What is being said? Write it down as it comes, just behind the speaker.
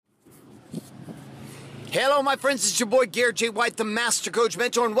Hello, my friends. It's your boy, Garrett J. White, the Master Coach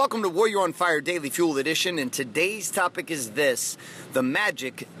Mentor, and welcome to Warrior on Fire Daily Fuel Edition. And today's topic is this: the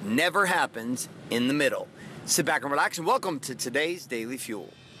magic never happens in the middle. Sit back and relax, and welcome to today's Daily Fuel.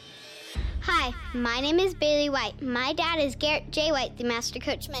 Hi, my name is Bailey White. My dad is Garrett J. White, the Master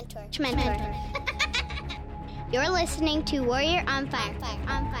Coach Mentor. You're listening to Warrior on Fire.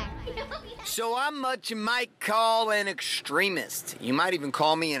 So I'm what you might call an extremist. You might even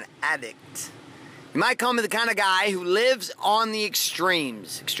call me an addict. You might call me the kind of guy who lives on the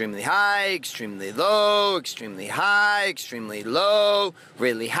extremes. Extremely high, extremely low, extremely high, extremely low,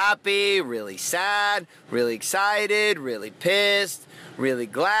 really happy, really sad, really excited, really pissed, really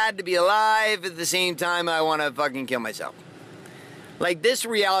glad to be alive. At the same time, I want to fucking kill myself. Like this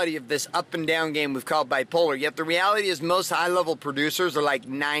reality of this up and down game we've called bipolar, yet the reality is most high-level producers are like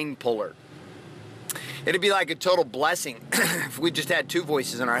 9-polar. It'd be like a total blessing if we just had two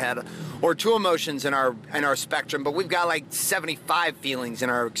voices in our head or two emotions in our spectrum, but we've got like 75 feelings in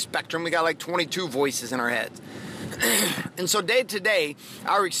our spectrum. We got like 22 voices in our heads. And so day to day,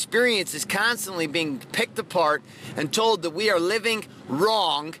 our experience is constantly being picked apart and told that we are living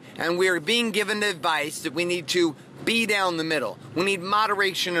wrong, and we are being given advice that we need to be down the middle. We need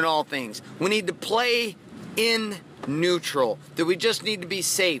moderation in all things. We need to play in neutral, that we just need to be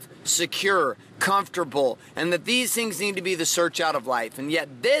safe, secure, comfortable, and that these things need to be the search out of life. And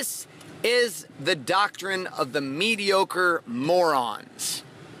yet this is the doctrine of the mediocre morons.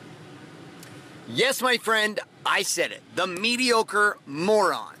 Yes, my friend, I said it. The mediocre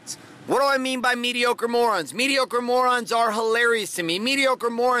morons. What do I mean by mediocre morons? Mediocre morons are hilarious to me.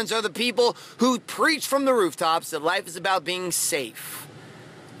 Mediocre morons are the people who preach from the rooftops that life is about being safe.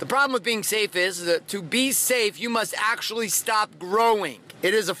 The problem with being safe is that to be safe, you must actually stop growing.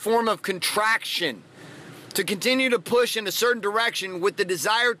 It is a form of contraction. To continue to push in a certain direction with the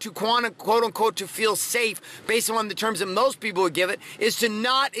desire to quote unquote to feel safe based on the terms that most people would give it is to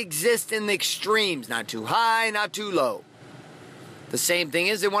not exist in the extremes. Not too high, not too low. The same thing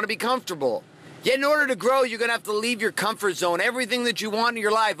is they want to be comfortable. Yet in order to grow, you're going to have to leave your comfort zone. Everything that you want in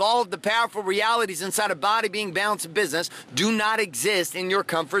your life, all of the powerful realities inside a body, being, balance, and business do not exist in your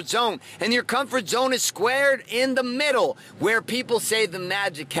comfort zone. And your comfort zone is squared in the middle, where people say the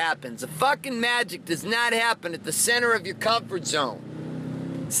magic happens. The fucking magic does not happen at the center of your comfort zone.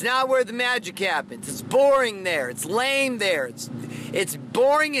 It's not where the magic happens. It's boring there. It's lame there. It's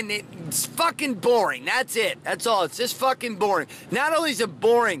boring, and it's fucking boring. That's it. That's all. It's just fucking boring. Not only is it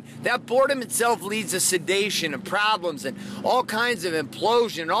boring, that boredom itself leads to sedation and problems and all kinds of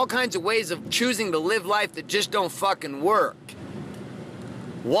implosion and all kinds of ways of choosing to live life that just don't fucking work.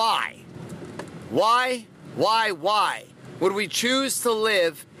 Why? Why would we choose to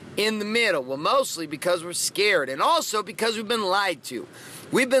live in the middle? Well, mostly because we're scared, and also because we've been lied to.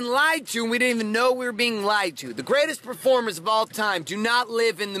 We've been lied to, and we didn't even know we were being lied to. The greatest performers of all time do not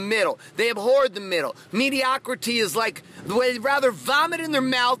live in the middle. They abhor the middle. Mediocrity is like the way they'd rather vomit in their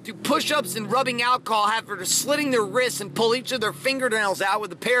mouth, do push-ups and rubbing alcohol after slitting their wrists and pull each of their fingernails out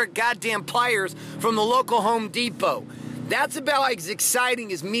with a pair of goddamn pliers from the local Home Depot. That's about as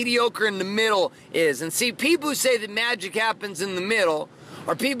exciting as mediocre in the middle is. And see, people who say that magic happens in the middle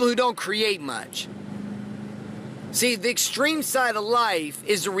are people who don't create much. See, the extreme side of life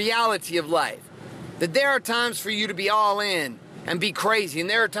is the reality of life. That there are times for you to be all in and be crazy, and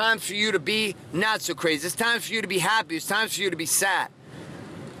there are times for you to be not so crazy. There's times for you to be happy. There's times for you to be sad.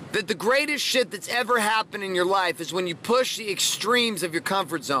 That the greatest shit that's ever happened in your life is when you push the extremes of your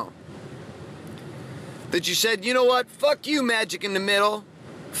comfort zone. That you said, you know what? Fuck you, magic in the middle.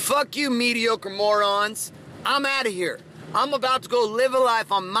 Fuck you, mediocre morons. I'm out of here. I'm about to go live a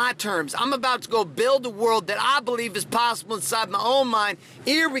life on my terms. I'm about to go build a world that I believe is possible inside my own mind,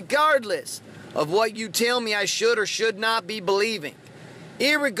 irregardless of what you tell me I should or should not be believing.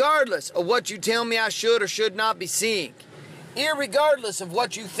 Irregardless of what you tell me I should or should not be seeing. Irregardless of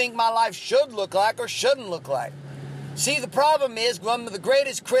what you think my life should look like or shouldn't look like. See, the problem is one of the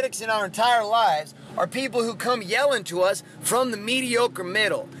greatest critics in our entire lives are people who come yelling to us from the mediocre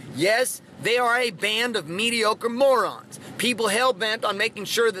middle. Yes, they are a band of mediocre morons. People hell-bent on making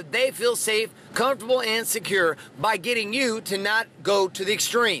sure that they feel safe, comfortable, and secure by getting you to not go to the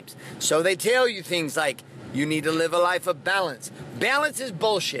extremes. So they tell you things like, you need to live a life of balance. Balance is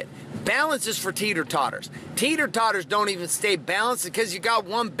bullshit. Balance is for teeter-totters. Teeter-totters don't even stay balanced because you got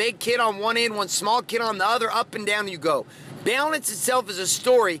one big kid on one end, one small kid on the other, up and down you go. Balance itself is a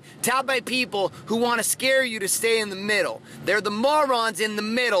story told by people who want to scare you to stay in the middle. They're the morons in the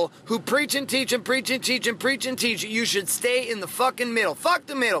middle who preach and teach and preach and teach and preach and teach. You should stay in the fucking middle. Fuck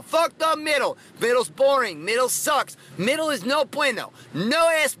the middle. Fuck the middle. Middle's boring. Middle sucks. Middle is no bueno. No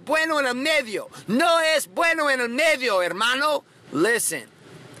es bueno en el medio. No es bueno en el medio, hermano. Listen.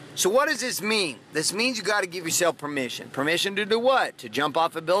 So what does this mean? This means you got to give yourself permission. Permission to do what? To jump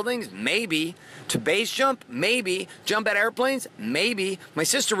off of buildings? Maybe. To base jump? Maybe. Jump out of airplanes? Maybe. My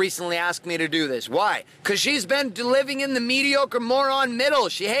sister recently asked me to do this. Why? Because she's been living in the mediocre moron middle.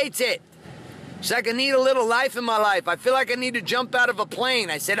 She hates it. She's like, I need a little life in my life. I feel like I need to jump out of a plane.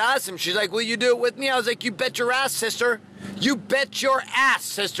 I said, awesome. She's like, will you do it with me? I was like, you bet your ass, sister. You bet your ass,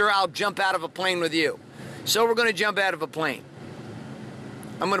 sister, I'll jump out of a plane with you. So we're going to jump out of a plane.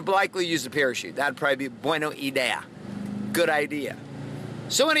 I'm going to likely use a parachute. That'd probably be buena idea. Good idea.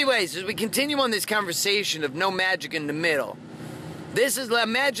 So anyways, as we continue on this conversation of no magic in the middle, this is,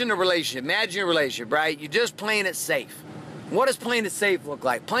 imagine a relationship, right? You're just playing it safe. What does playing it safe look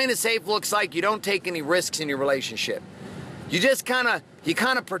like? Playing it safe looks like you don't take any risks in your relationship. You just kind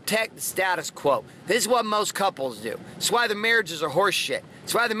of protect the status quo. This is what most couples do. It's why the marriages are horse shit.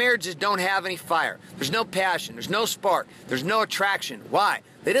 It's why the marriages don't have any fire. There's no passion. There's no spark. There's no attraction. Why?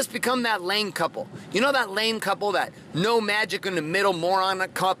 They just become that lame couple. You know that lame couple, that no magic in the middle moron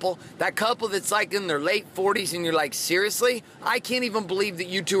couple? That couple that's like in their late 40s and you're like, seriously? I can't even believe that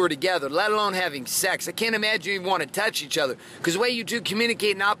you two are together, let alone having sex. I can't imagine you want to touch each other. Because the way you two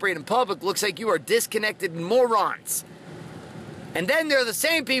communicate and operate in public looks like you are disconnected morons. And then they're the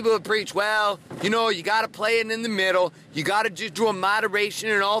same people who preach, well, you know, you got to play it in the middle. You got to just do a moderation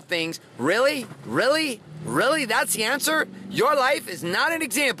in all things. Really? Really? Really? That's the answer? Your life is not an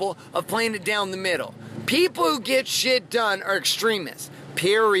example of playing it down the middle. People who get shit done are extremists.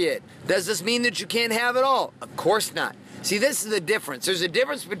 Period. Does this mean that you can't have it all? Of course not. See, this is the difference. There's a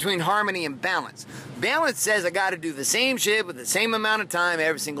difference between harmony and balance. Balance says I got to do the same shit with the same amount of time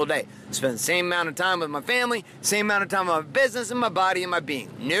every single day. Spend the same amount of time with my family, same amount of time with my business and my body and my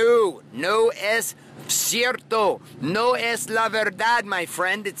being. No es cierto. No es la verdad, my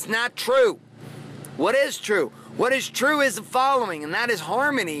friend. It's not true. What is true? What is true is the following, and that is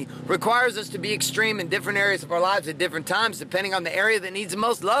harmony requires us to be extreme in different areas of our lives at different times, depending on the area that needs the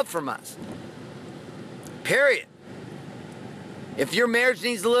most love from us. Period. If your marriage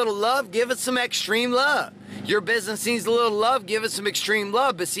needs a little love, give it some extreme love. Your business needs a little love, give it some extreme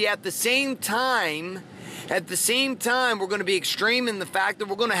love. But see, at the same time, we're going to be extreme in the fact that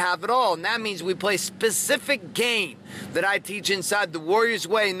we're going to have it all. And that means we play a specific game that I teach inside the Warrior's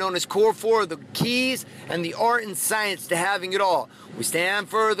Way, known as Core 4, the keys and the art and science to having it all. We stand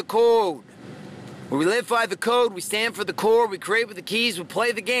for the code. We live by the code, we stand for the core, we create with the keys, we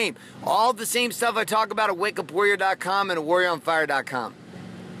play the game. All the same stuff I talk about at wakeupwarrior.com and at warrioronfire.com.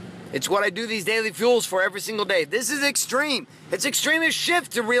 It's what I do these daily fuels for every single day. This is extreme. It's extreme as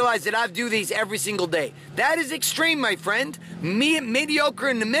shift to realize that I do these every single day. That is extreme, my friend. Me, mediocre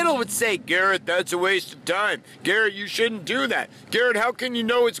in the middle would say, Garrett, that's a waste of time. Garrett, you shouldn't do that. Garrett, how can you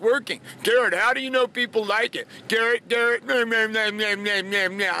know it's working? Garrett, how do you know people like it? Garrett,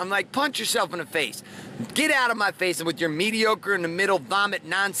 I'm like, punch yourself in the face. Get out of my face with your mediocre in the middle vomit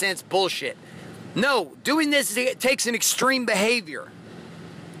nonsense bullshit. No, doing this takes an extreme behavior.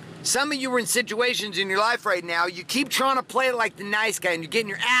 Some of you are in situations in your life right now, you keep trying to play it like the nice guy and you're getting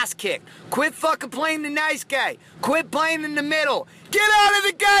your ass kicked. Quit fucking playing the nice guy. Quit playing in the middle. Get out of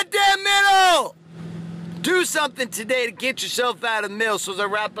the goddamn middle! Do something today to get yourself out of the middle. So as I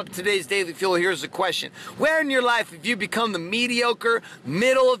wrap up today's Daily Fuel, here's the question. Where in your life have you become the mediocre,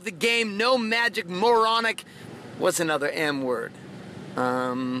 middle of the game, no magic, moronic, what's another M word?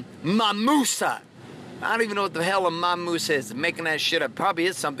 Mamusa. I don't even know what the hell a mamoose is. I'm making that shit up. Probably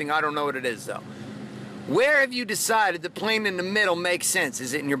is something. I don't know what it is, though. Where have you decided that playing in the middle makes sense?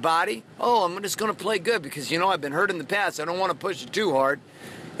 Is it in your body? Oh, I'm just going to play good because, you know, I've been hurt in the past. I don't want to push it too hard.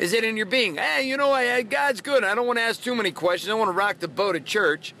 Is it in your being? Hey, you know, God's good. I don't want to ask too many questions. I want to rock the boat at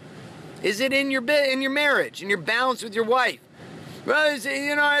church. Is it in your marriage, in your balance with your wife? Well,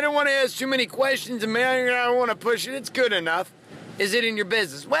 you know, I don't want to ask too many questions, and man, I don't want to push it. It's good enough. Is it in your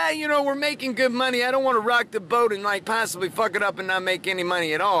business? Well, you know, we're making good money. I don't want to rock the boat and, like, possibly fuck it up and not make any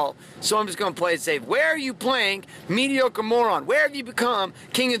money at all. So I'm just going to play it safe. Where are you playing mediocre moron? Where have you become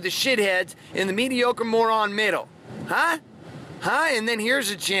king of the shitheads in the mediocre moron middle? Huh? And then here's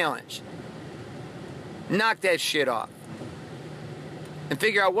a challenge. Knock that shit off. And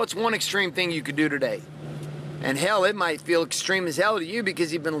figure out what's one extreme thing you could do today. And hell, it might feel extreme as hell to you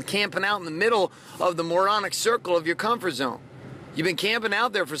because you've been camping out in the middle of the moronic circle of your comfort zone. You've been camping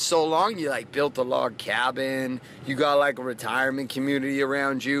out there for so long, you like built a log cabin, you got like a retirement community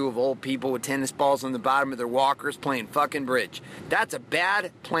around you of old people with tennis balls on the bottom of their walkers playing fucking bridge. That's a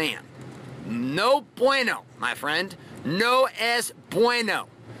bad plan. No bueno, my friend. No es bueno.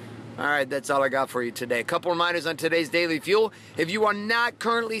 All right, that's all I got for you today. A couple reminders on today's Daily Fuel. If you are not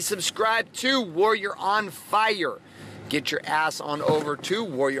currently subscribed to Warrior on Fire, get your ass on over to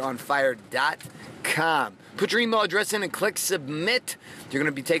warrioronfire.com. Put your email address in and click submit. You're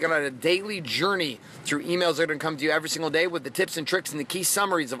going to be taken on a daily journey through emails that are going to come to you every single day with the tips and tricks and the key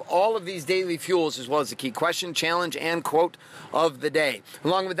summaries of all of these daily fuels, as well as the key question, challenge, and quote of the day.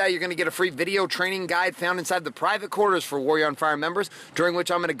 Along with that, you're going to get a free video training guide found inside the private quarters for Warrior on Fire members, during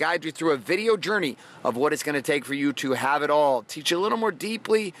which I'm going to guide you through a video journey of what it's going to take for you to have it all. Teach you a little more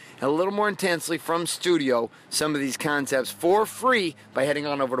deeply and a little more intensely from studio some of these concepts for free by heading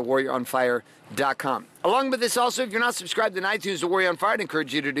on over to warrioronfire.com. Along with this also, if you're not subscribed in iTunes to Warrior on Fire, I'd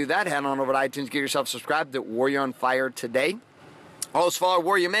encourage you to do that. Head on over to iTunes, get yourself subscribed to Warrior on Fire today. Also, follow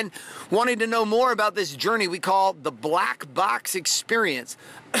Warrior Men wanting to know more about this journey we call the Black Box Experience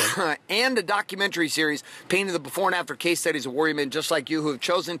and a documentary series painting the before and after case studies of warrior men just like you who have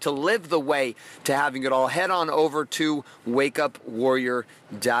chosen to live the way to having it all. Head on over to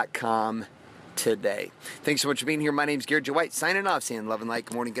wakeupwarrior.com today. Thanks so much for being here. My name's Garrett J. White, signing off, saying love and light,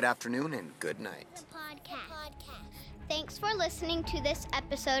 good morning, good afternoon, and good night. Thanks for listening to this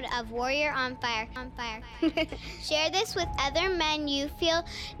episode of Warrior on Fire. Share this with other men you feel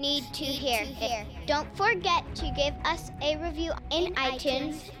need to hear. Don't forget to give us a review in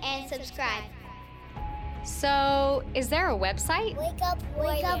iTunes and subscribe. So, is there a website?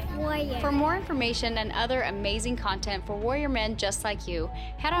 Wake Up Warrior. For more information and other amazing content for warrior men just like you,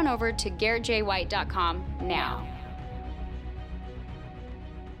 head on over to GarrettJWhite.com now.